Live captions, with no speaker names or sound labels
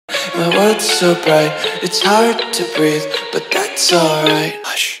My world's so bright, it's hard to breathe, but that's alright.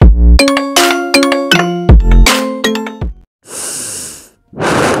 Hush.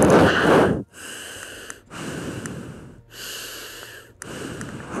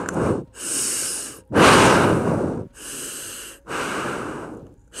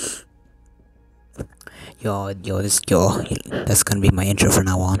 Yo, that's gonna be my intro from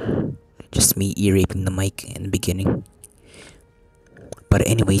now on. Just me ear-raping the mic in the beginning. But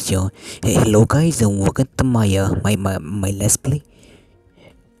anyways, hello guys, and welcome to my Let's Play.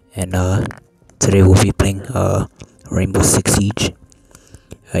 And today we'll be playing Rainbow Six Siege.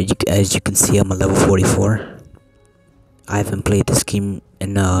 As you can see, I'm a level 44. I haven't played this game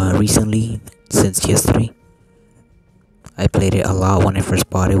in recently, since yesterday. I played it a lot when I first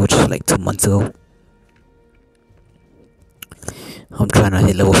bought it, which is like 2 months ago. I'm trying to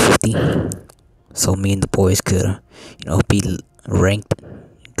hit level 50, so me and the boys could, be ranked.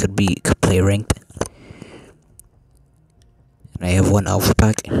 Could play ranked. And I have one alpha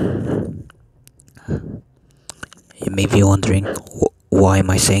pack. You may be wondering, why am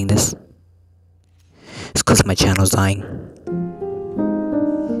I saying this? It's because my channel's dying.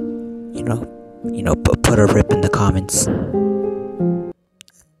 Put a rip in the comments.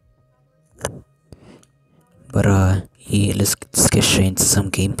 But yeah, let's get straight into some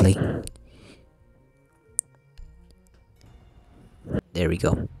gameplay. There we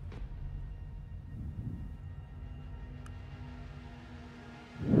go.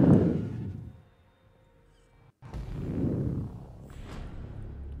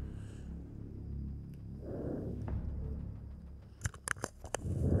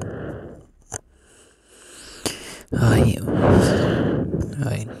 Yeah.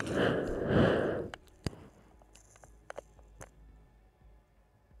 Alright.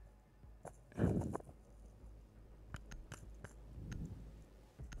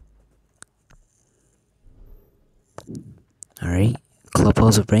 Alright,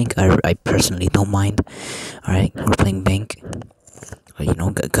 Clubhouse of Bank, I personally don't mind. Alright, we're playing Bank.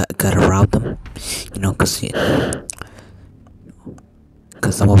 Gotta rob them.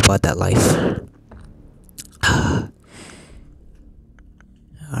 Cause I'm about that life.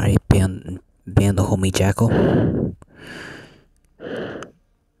 Alright, ban the homie Jackal.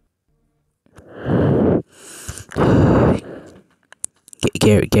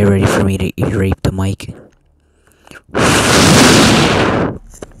 Get ready for me to rape the mic.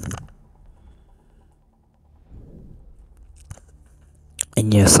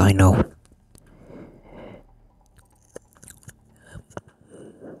 And yes, I know.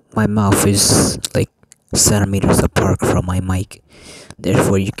 My mouth is like centimeters apart from my mic.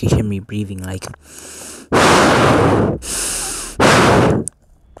 Therefore, you can hear me breathing like.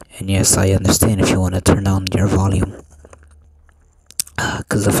 And yes, I understand if you want to turn down your volume.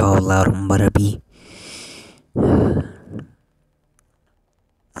 Because of how loud I'm about to be.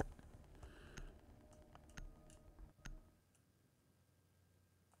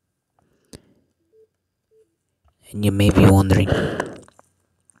 And you may be wondering,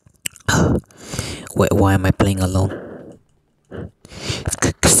 why am I playing alone?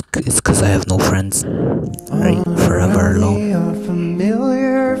 It's because I have no friends. Alright, forever alone.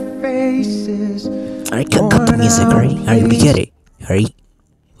 Alright, cut the music, alright? Alright, we get it. Alright?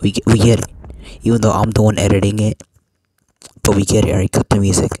 We get it. Even though I'm the one editing it. But we get it, alright? Cut the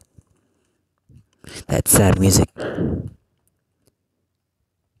music. That's sad music.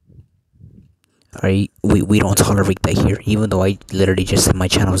 Alright, we don't tolerate that here. Even though I literally just said my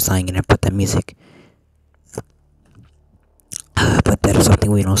channel was dying and I put that music. But that is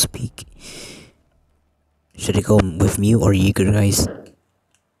something we don't speak. Should I go with mute or you guys? I'm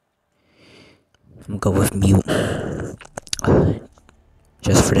gonna go with mute.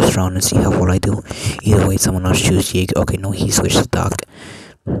 Just for this round and see how well I do. Either way, someone else choose Jaeger. Okay, no, he switched to Doc.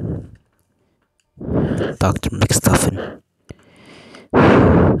 Dr. McStuffin.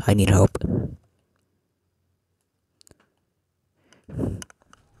 I need help.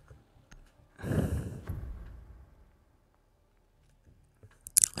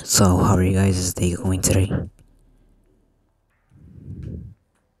 So, how are you guys' day going today?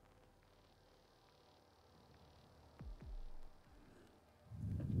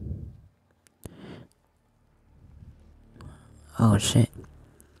 Oh shit.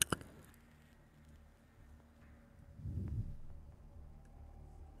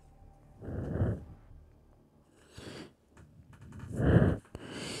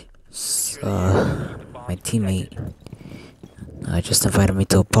 So, my teammate just invited me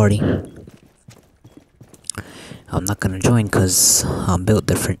to a party. I'm not gonna join because I'm built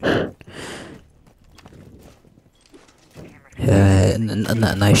different.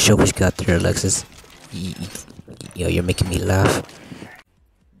 Nice show what you got there, Alexis. Yo, you're making me laugh.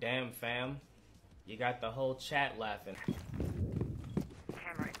 Damn, fam. You got the whole chat laughing.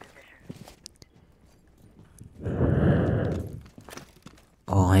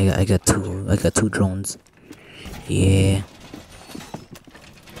 Oh, I got two drones. Yeah.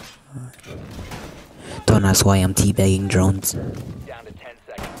 Don't ask why I'm teabagging drones. Down to 10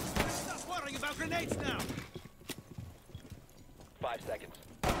 seconds. Stop worrying about grenades now. 5 seconds.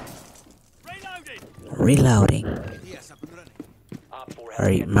 Reloading. Yes, up and running. Op 4 has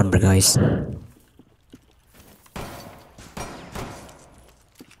Alright, remember guys.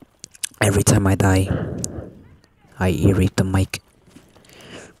 Every time I die, I ear-rape the mic.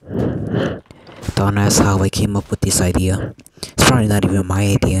 Don't ask how I came up with this idea. It's probably not even my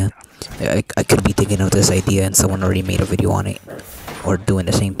idea. I could be thinking of this idea and someone already made a video on it. Or doing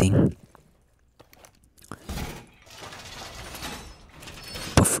the same thing.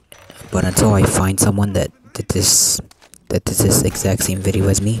 But until I find someone that did this exact same video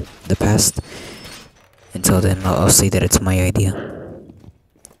as me, the past, until then I'll say that it's my idea.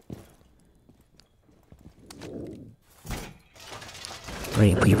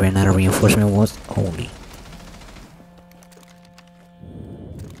 Right, we ran out of reinforcement walls. Holy.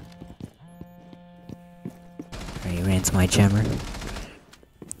 Alright, ran to my jammer.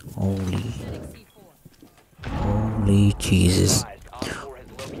 Holy. Holy Jesus. Op 4 has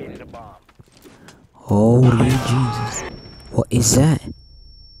located a bomb. Holy Jesus. What is that?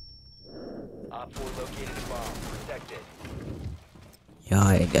 Op 4 located a bomb. Protect it. Yeah,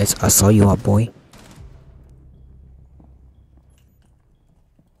 I saw you up, boy.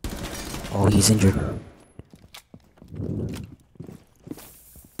 Oh, he's injured.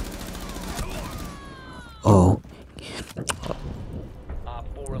 Oh. Op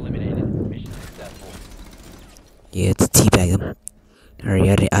 4 eliminated. Mission successful. Yeah, it's teabag him.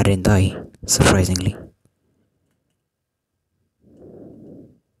 Alright, I didn't die, surprisingly.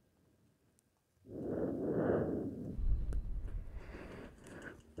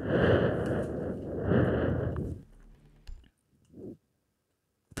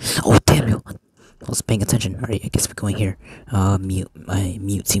 Oh damn you! I was paying attention. Alright, I guess we're going here. Mute. My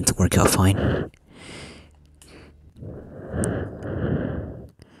mute seemed to work out fine.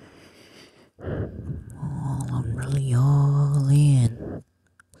 Oh, I'm really all in.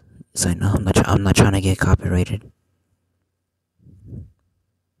 So no, I'm not trying to get copyrighted.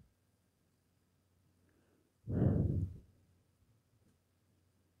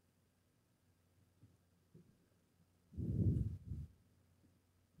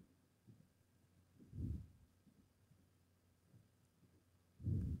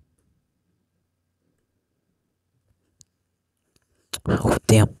 Oh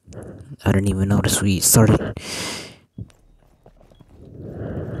damn! I didn't even notice we started.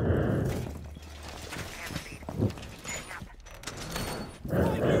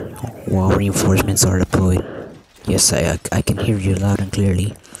 While reinforcements are deployed. Yes, I can hear you loud and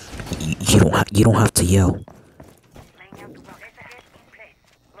clearly. You don't have to yell.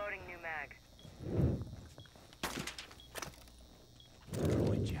 Loading new mag.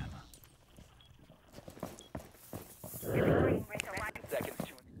 Seconds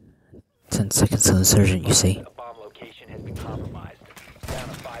to 10 seconds to insurgent, you say? a bomb location has been compromised. Down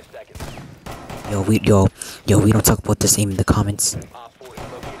to 5 seconds. Yo, we don't talk about this name in the comments. Op 4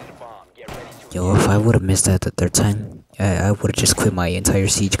 has located a bomb. Get ready to Yo, if I would have missed that the third time, I would have just quit my entire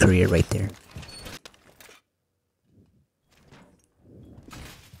siege career right there.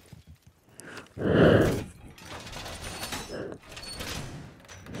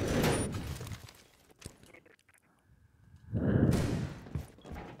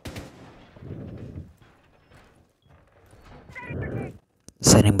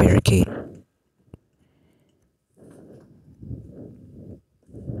 Setting barricade.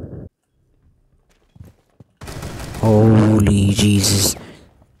 Holy Jesus.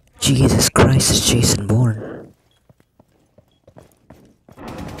 Jesus Christ, is Jason Bourne.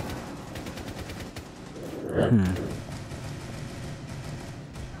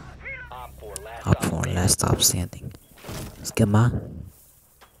 Op 4 last Up for last stop standing. Skama.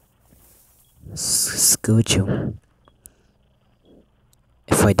 Scoochu.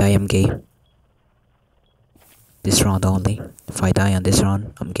 If I die, I'm gay. This round only. If I die on this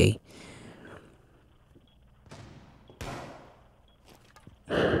round, I'm gay.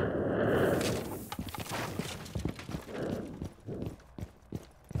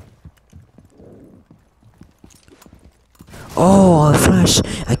 Oh, a flash!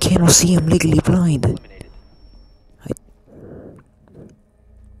 I cannot see, I'm legally blind. eliminated.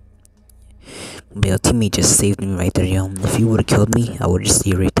 Meu team teammate just saved me right there, yo. If you would've killed me, I would just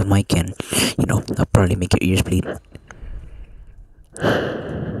erase the mic and, I'll probably make your ears bleed.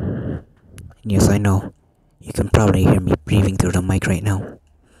 Yes, I know. You can probably hear me breathing through the mic right now.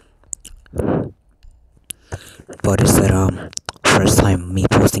 But it's that first time me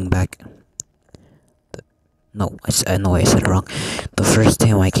posting back. No, I know I said it wrong. The first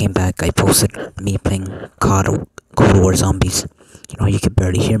time I came back, I posted me playing Cold War Zombies. You could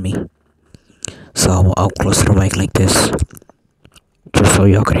barely hear me. So I'll close the mic like this, just so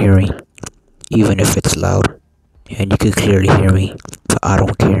y'all can hear me, even if it's loud, and you can clearly hear me. But I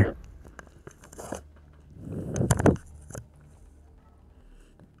don't care.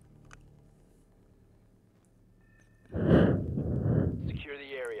 Secure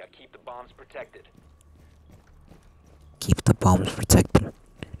the area. Keep the bombs protected. Keep the bombs protected.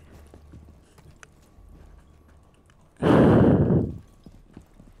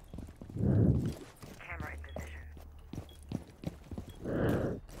 Camera in position.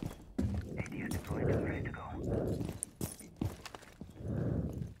 ADS deployed and ready to go.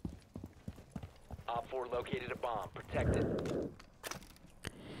 Op 4 located a bomb. Protect it.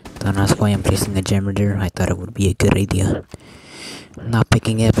 Then that's why I'm placing a jammer there. I thought it would be a good idea. I'm not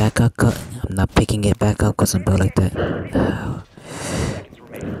picking it back up. I'm not picking it back up because I'm built like that. Seconds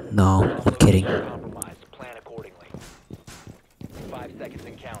remaining. No, I'm kidding. Compromised. Plan accordingly. 5 seconds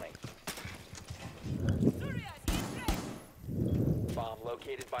and counting. Bomb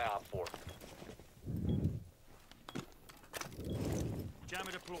located by Op 4.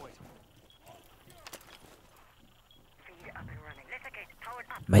 Jammer deployed. Feed up and running. Litigate powered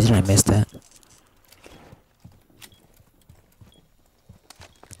up. Imagine I missed that.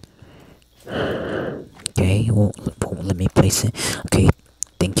 Okay, well, let me place it. Okay,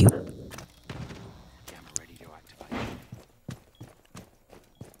 thank you. Jammer ready to activate.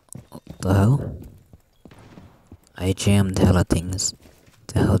 The hell? I jammed hella things.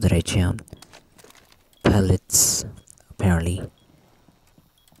 The hell did I jam? Pellets, apparently.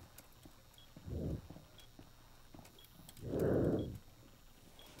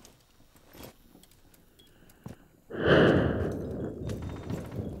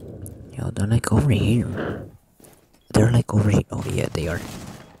 Yo, they're like over here. They're like over here. Oh yeah, they are.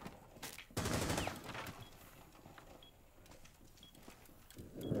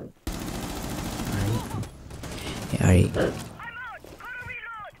 Alright. I'm out. Gotta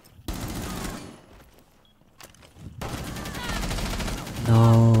reload.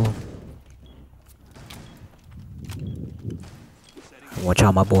 No. Watch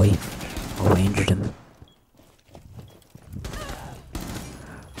out, my boy. Oh, I injured him.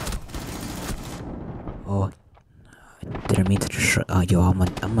 Oh, I didn't mean to destroy. Yo, I'm on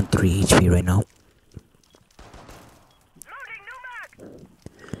 3 HP right now. Loading new mag.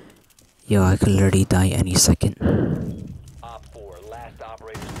 Yo, I could literally die any second. Op 4, last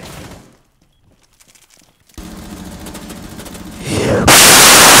operator standing.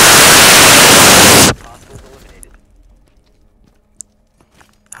 Hostiles eliminated.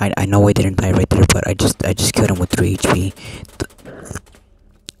 I know I didn't die right there, but I just killed him with 3 HP.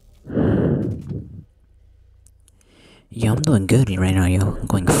 Yeah, I'm doing good right now, yo. I'm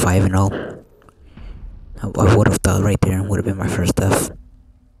going 5-0. I would have thought right there would have been my first death.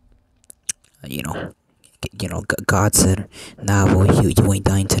 God said, "Nah, boy, you ain't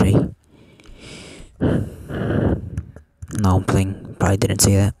dying today." No, I'm playing. Probably didn't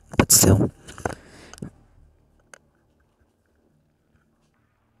say that, but still.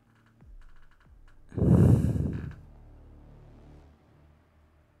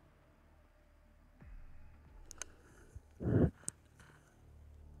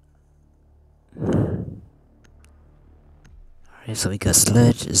 Alright, so we got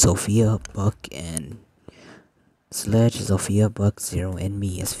Sledge, Zofia, Buck, and Sledge, Zofia, Buck, Zero, and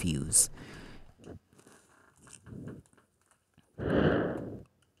me as Fuse.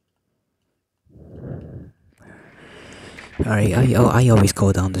 Alright, I always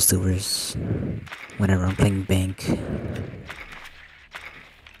go down the sewers whenever I'm playing Bank.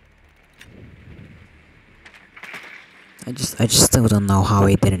 I just still don't know how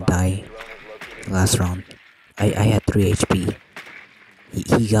I didn't die last round. I had 3 HP.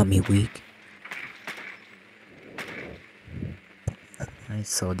 He got me weak. Alright,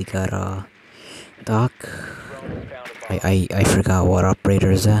 so they got Doc. I forgot what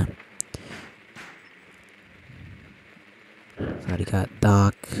operator is that. So they got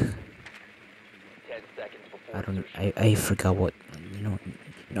Doc. 10 seconds before I forgot what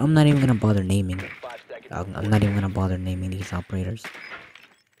I'm not even gonna bother naming. 5 seconds. I'm not even gonna bother naming these operators.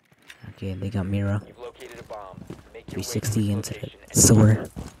 Okay, they got Mira. You've located a bomb. Make your way to 360 its into location the sewer.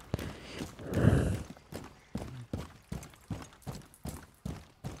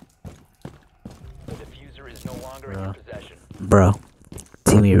 is no longer in your possession. Bro,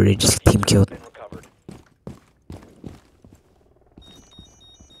 team really just team killed. Been recovered.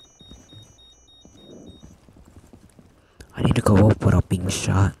 I need to go up without being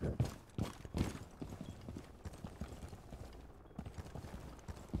shot.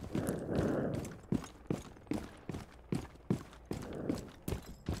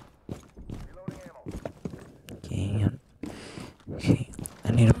 Okay, okay.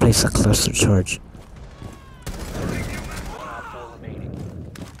 I need to place a cluster charge. One Op 4 remaining.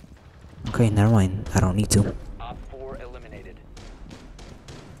 Okay, never mind. I don't need to. Op 4 eliminated.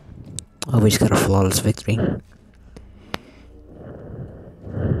 Oh, we just got a flawless victory.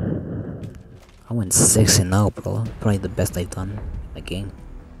 I went 6-0, bro. Probably the best I've done in a game.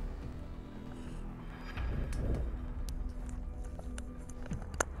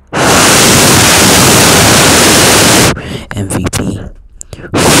 MVP.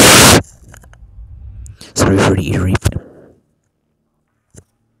 Sorry for the ear rape.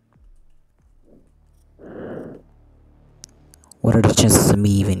 What are the chances of me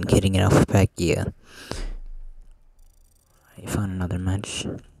even getting it off pack? Yeah. I found another match.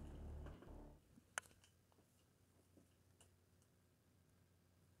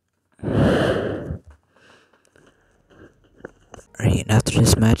 Alright, after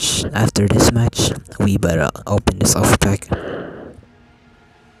this match, we better open this off pack.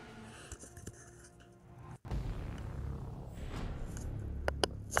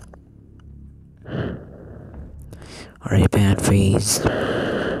 Alright, band phase.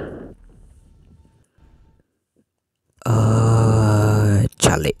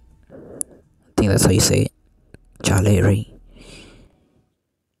 Chale. I think that's how you say it. Chale, right?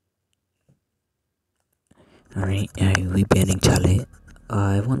 Alright, we banning Chale.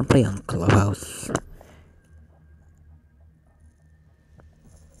 I wanna play on Clubhouse.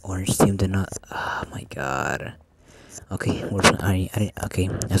 Orange team did not. Oh my god. Okay, okay.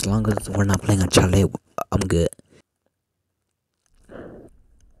 As long as we're not playing on Chale, I'm good.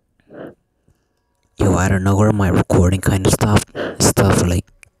 Yo, I don't know where my recording kind of stopped. It stopped for like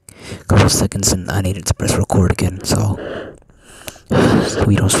a couple seconds, and I needed to press record again. So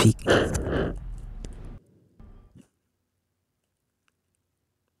we don't speak.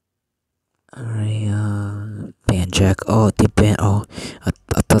 Alright, ban Jack. Oh, they banned. Oh, I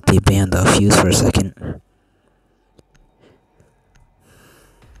thought they banned the fuse for a second.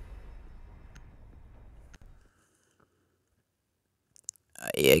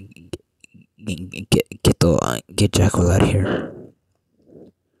 Yeah, get Jackal out of here.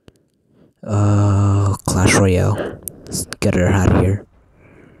 Clash Royale. Let's get her out of here.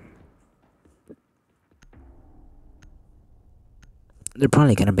 They're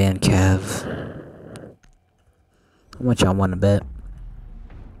probably gonna ban Cav. How much y'all wanna bet?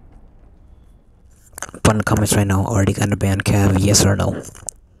 Put in the comments right now. Already gonna ban Cav? Yes or no?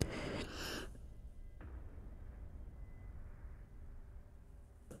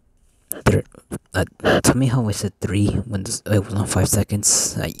 Tell me how I said 3 when it was on 5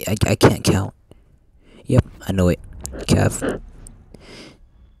 seconds. I can't count. Yep, I know it. Cav.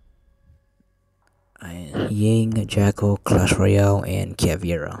 Ying, Jackal, Clash Royale, and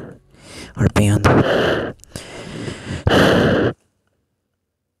Caviera are banned.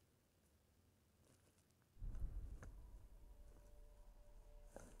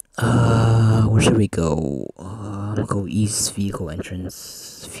 Where should we go? I'll go east, vehicle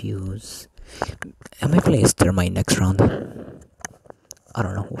entrance, fuse. I might play as Thermite next round. I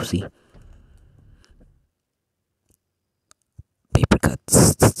don't know, we'll see. Paper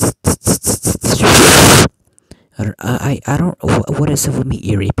cuts. I don't. What is it with me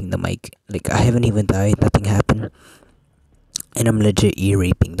ear raping the mic? Like, I haven't even died, nothing happened, and I'm legit ear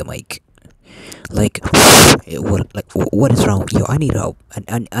raping the mic. Like, what is wrong? Yo, I need help.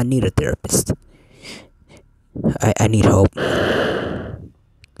 I need a therapist. I need help.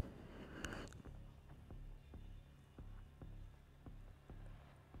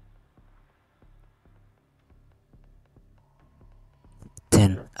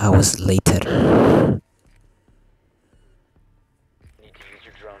 I was later. Need to use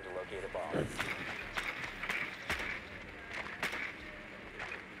your drone to locate a bomb.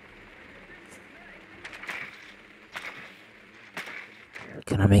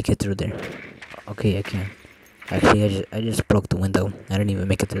 Can I make it through there? Okay, I can. Actually, I just broke the window. I didn't even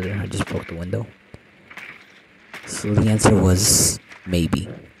make it through there. I just broke the window. So the answer was maybe.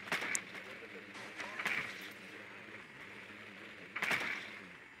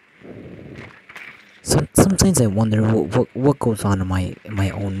 Sometimes I wonder what goes on in my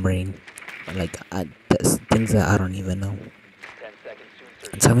own brain, like things that I don't even know. 10 seconds to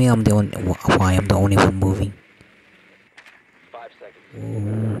Tell me I'm the only why I'm the only one moving. 5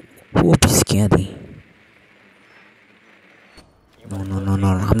 seconds. Who will be scary? No, I'm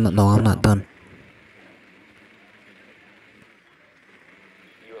not. No, I'm not done.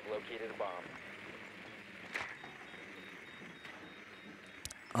 You have located a bomb.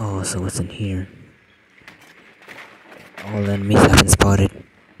 Oh, so it's in here. All enemies have been spotted.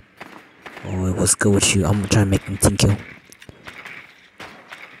 Oh, it was good with you. I'm trying to make them team kill.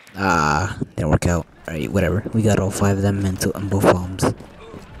 Ah, didn't work out. Alright, whatever. We got all 5 of them on both bombs.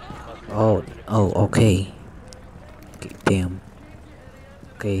 Oh, okay. Okay, damn.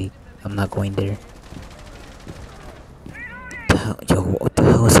 Okay, I'm not going there. Yo, what the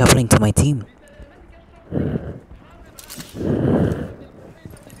hell is happening to my team?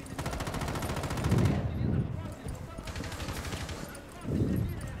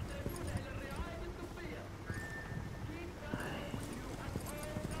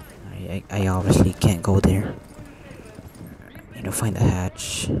 I obviously can't go there. I need to find a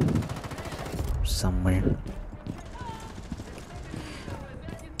hatch somewhere.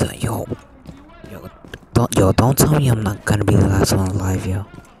 Don't tell me I'm not gonna be the last one alive, yo.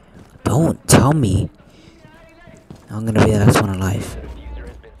 Don't tell me I'm gonna be the last one alive.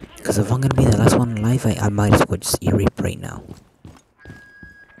 Cause if I'm gonna be the last one alive, I might as well just E-rape right now.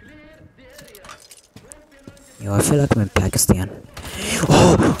 Yo, I feel like I'm in Pakistan.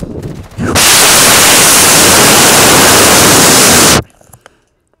 Oh!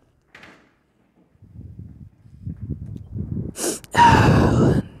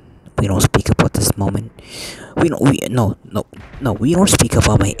 We don't speak about this moment. We don't speak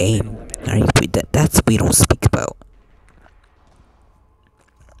about my aim. Alright, that's we don't speak about.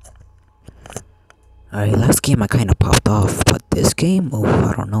 Alright, last game I kinda popped off, but this game, oh,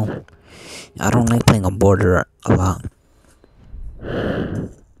 I don't know. I don't like playing on border a lot. I'm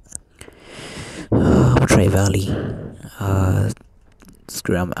gonna try Valley.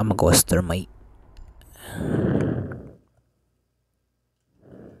 Screw it, I'm gonna go with Thermite.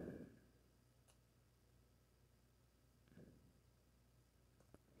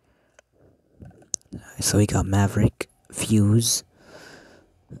 So we got Maverick, Fuse.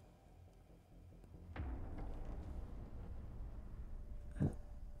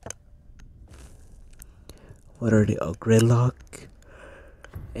 What are they? Oh, Gridlock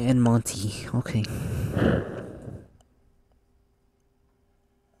and Monty. Okay.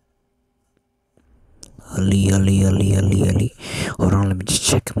 Ali. Hold on, let me just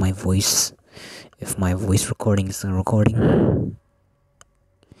check my voice. If my voice recording is not recording.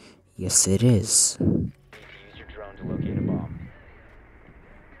 Yes, it is. Use your drone to locate a bomb.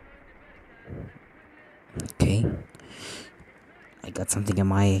 Okay. I got something in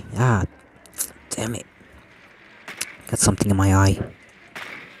my damn it. Got something in my eye.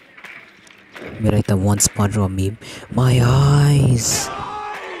 Maybe like the one SpongeBob meme. My eyes.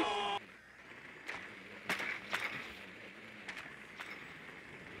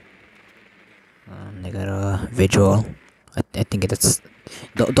 They got a visual. I think it's.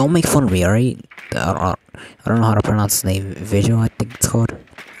 Don't make fun of me, alright? I don't know how to pronounce the name. Visual, I think it's called.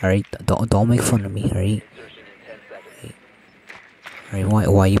 Alright, don't make fun of me, alright? Alright,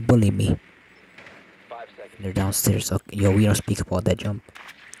 why you bullying me? 5 seconds. They're downstairs. Okay, yo, we don't speak about that jump.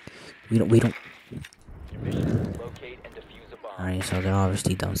 We don't. Your mission is to locate and defuse a bomb. Alright, so they're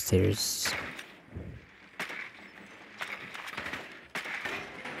obviously downstairs.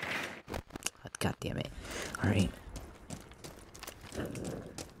 God damn it. Alright.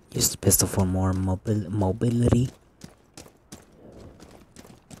 Use the pistol for more mobility.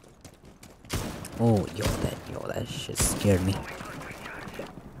 Oh, yo, that shit scared me.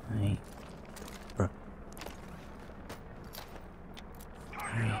 Alright. Bro.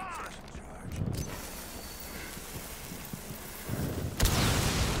 Alright.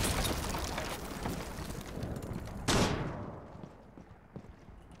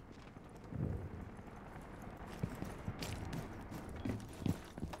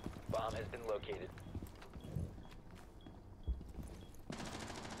 Bomb has been located.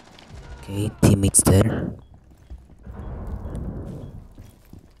 Okay, teammates dead.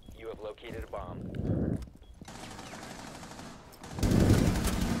 You have located a bomb.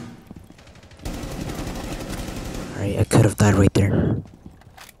 Alright, I could have died right there.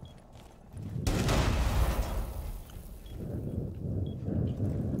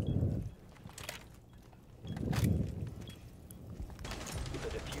 The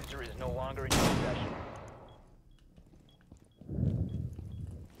diffuser is no longer in your possession.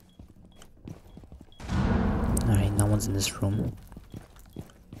 Alright, no one's in this room.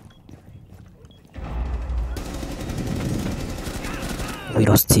 We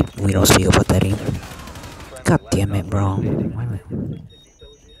don't speak about that anymore. God damn it, bro.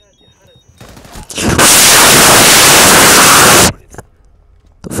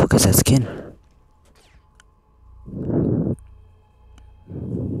 The fuck is that skin?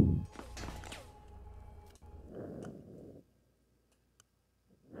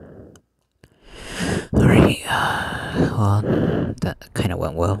 Alright, well, that kinda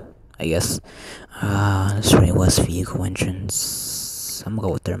went well, I guess. Let's try West Vehicle entrance. I'm gonna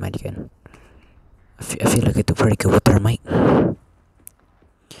go with Thermite again. I feel like I do pretty good with Thermite.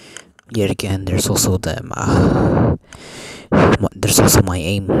 Yet again, there's also there's also my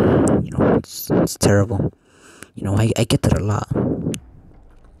aim. You know, it's terrible. You know, I get that a lot.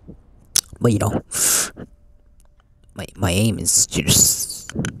 But you know, my aim is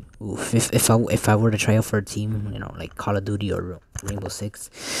just oof, if I were to try out for a team, you know, like Call of Duty or Rainbow Six,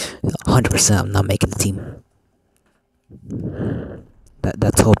 100% I'm not making the team.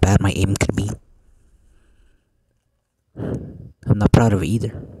 That's how bad my aim could be. I'm not proud of it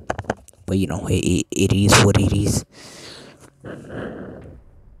either, but you know, it is what it is.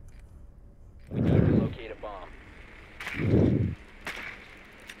 We need to locate a bomb.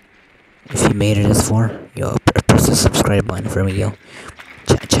 If you made it this far, yo, press the subscribe button for me, yo.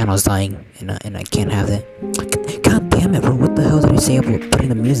 Channel's dying, and I can't have that. God damn it, bro! What the hell did I say about putting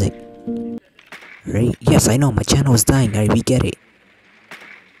the music? Right? Yes, I know my channel is dying. We get it.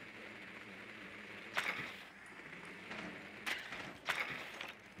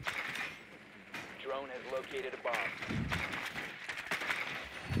 Drone has located a bomb.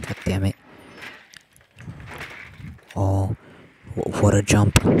 God damn it! Oh, what a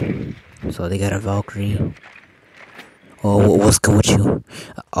jump! So they got a Valkyrie. Oh, what's good with you?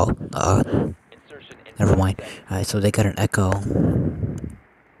 Insertion in Never mind. 10 seconds. Alright, so they got an Echo.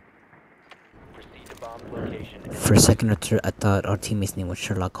 Proceed to bomb location. For a second or two, I thought our teammate's name was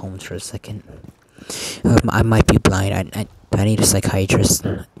Sherlock Holmes for a second. I might be blind. I need a psychiatrist,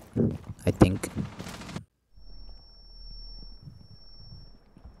 I think.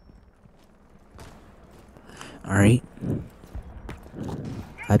 Alright.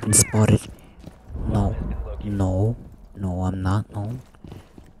 I've been spotted. No. No. No, I'm not. No.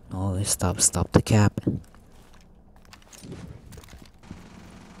 No, stop the cap.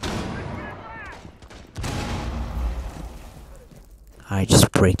 I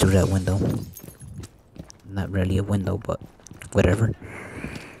just break through that window. Not really a window, but whatever.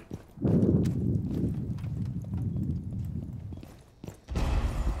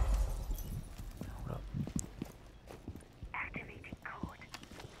 Activating code.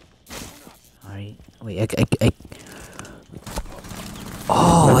 Alright, wait,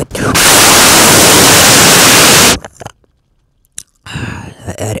 oh,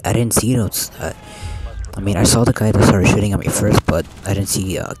 I didn't see those. I mean, I saw the guy that started shooting at me first, but I didn't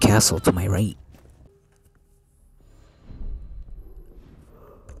see a castle to my right.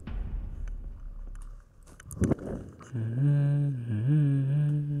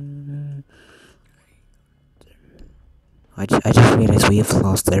 I just realized we have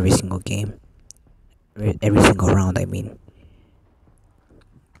lost every single game. Every single round, I mean.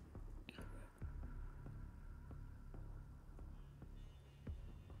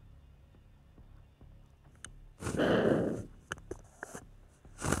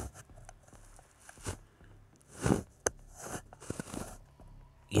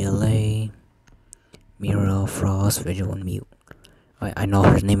 ELA, Mira, Frost, Visual, and Mute. I know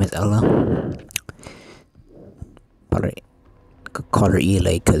her name is Ella, but I could call her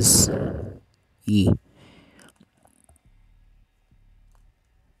ELA because E.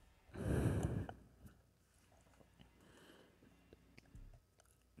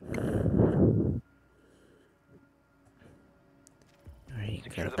 Alright,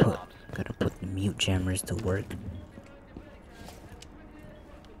 Secure the bombs. gotta put the mute jammers to work.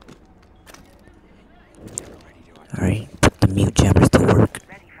 Alright, put the mute jammers to work.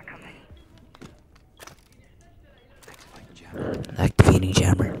 Ready for company. Activating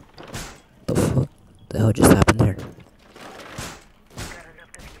jammer. The fuck? The hell just happened there? Gotta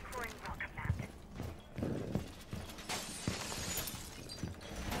look to deploying welcome mat.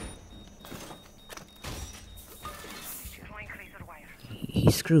 Deploying laser wire.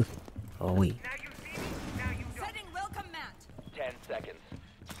 He's screwed. Oh wait. Now you see me, now you don't. Setting welcome mat. 10 seconds.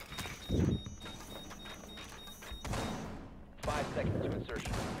 5 seconds to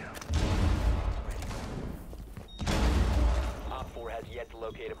insertion. Op 4 has yet to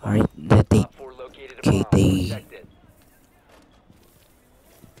locate a bomb. Alright, that they. Op 4 located a Okay, bomb. they. Protect it.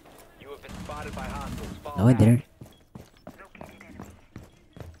 You have been spotted by hostiles. Fall No, I back. didn't. Located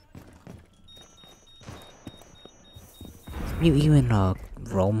enemy. You even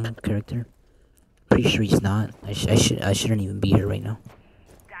home character. Pretty sure he's not. I shouldn't even be here right now.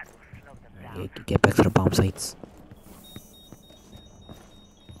 That will slow them down. Alright, get back to the bomb sites.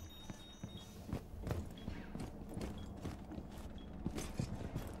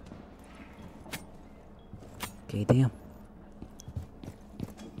 Okay, damn.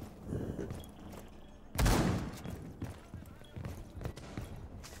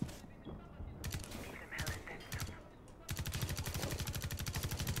 Give them hell and then some.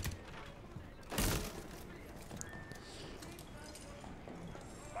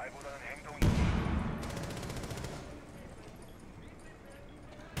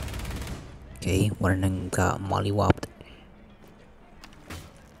 Okay, wala nang mollywopped.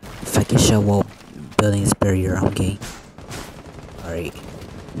 If I can show up building this barrier, I'm gay. Alright.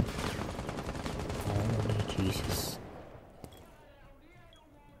 Holy Jesus.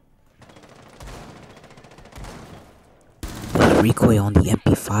 The recoil on the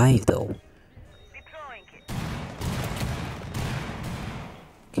MP5 though. Deploying it.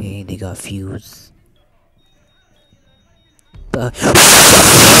 Okay, they got fuse.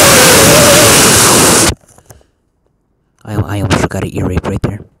 I almost forgot an ear rape right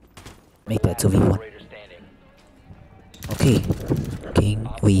there. Make that 2v1. Operator standing. Okay. Okay,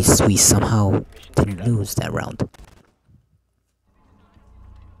 we somehow didn't lose that round.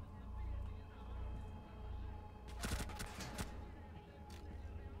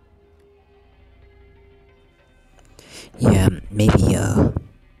 Yeah, maybe I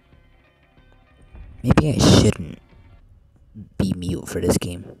shouldn't be mute for this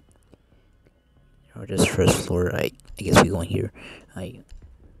game. Or just first floor. I guess we go in here.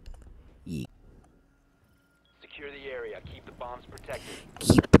 Secure the area. Keep the bombs protected.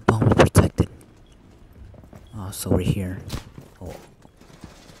 Keep the bomb protected. Oh, so we're here. Oh,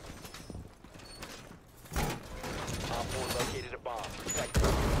 Op 4 located a bomb. Protect it.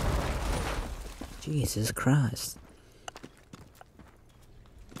 Jesus Christ.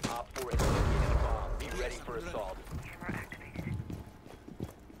 Op 4 has located a bomb. Be ready for assault. Camera activated.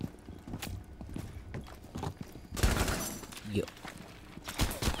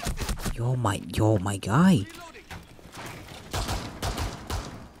 Yo, my guy. 10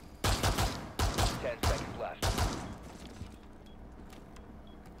 seconds left.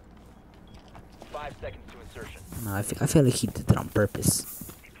 5 seconds to insertion. No, I feel like he did that on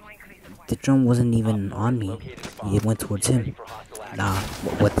purpose. Deploying laser wire. The drone wasn't even on me. It went towards him. Nah,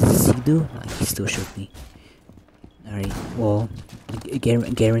 what does he do? Nah, he still shoot me. Alright, well,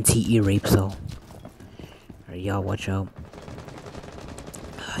 guarantee ear rape, so. Alright, y'all watch out.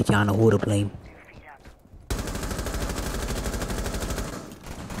 Y'all know who to blame. 2 feet up.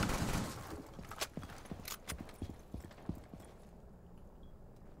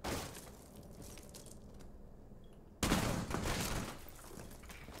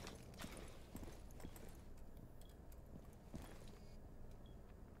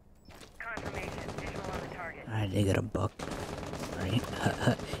 Confirmation. Visual on the target. Alright, they got a buck. Alright,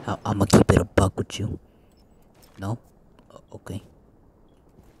 I'm gonna keep it a buck with you. No? Okay.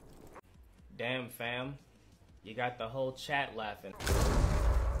 Damn, fam. You got the whole chat laughing.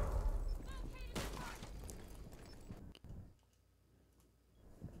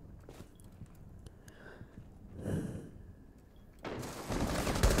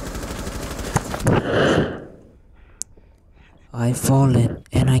 I've fallen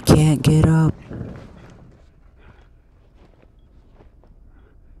and I can't get up.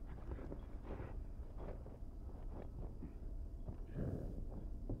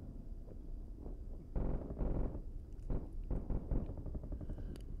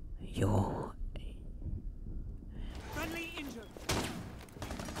 Yo.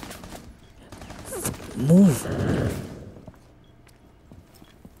 Move.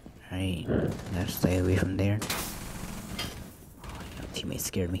 Alright, gotta stay away from there. Oh, your teammate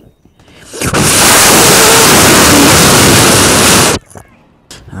scared me.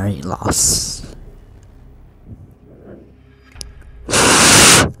 Alright, loss.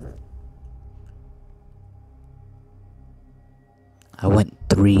 I went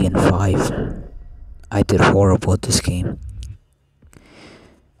 3 and 5. I did horrible at this game.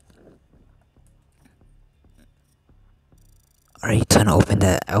 Alright, time to open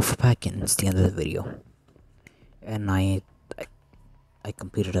that alpha pack and it's the end of the video. And I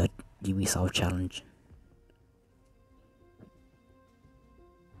completed a Ubisoft challenge.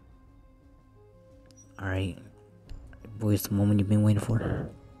 Alright, boys, the moment you've been waiting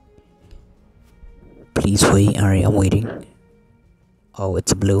for. Please wait. Alright, I'm waiting. Oh,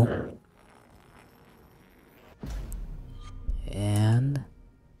 it's blue. And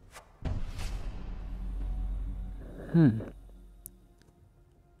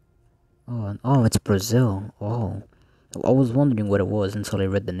Oh, it's Brazil. Oh, I was wondering what it was until I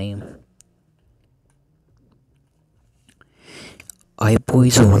read the name. Alright,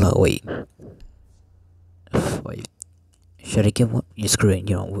 boys. Hold on, wait. Should I get one? You screw it.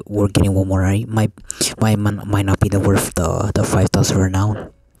 You know, we're getting one more. Right? Might not be the worth the 5,000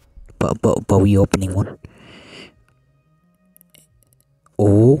 renown, but we opening one.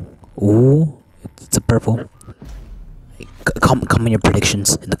 Oh, it's a purple. Comment your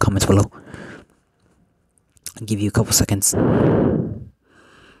predictions in the comments below. I'll give you a couple seconds.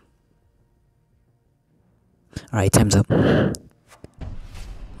 Alright, time's up.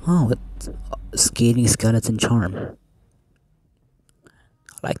 Oh, it's skating skeleton charm.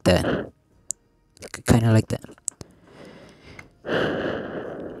 I like that. Kinda like that.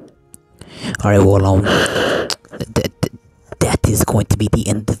 Alright, well, that is going to be the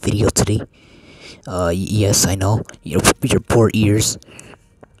end of the video today. Yes, I know, your poor ears.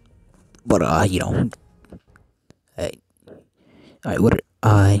 But, you know. Alright, what?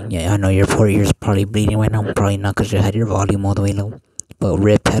 Yeah, I know your poor ears probably bleeding right now. Probably not because you had your volume all the way low. But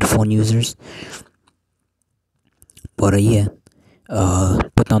RIP headphone users. But yeah,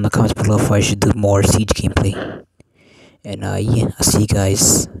 put down in the comments below if I should do more Siege gameplay. And yeah, I'll see you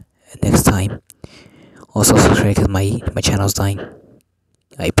guys next time. Also subscribe because my channel's dying.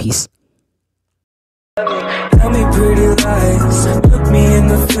 Alright, peace. Tell me pretty lies, look me in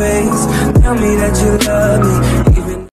the face. Tell me that you love me.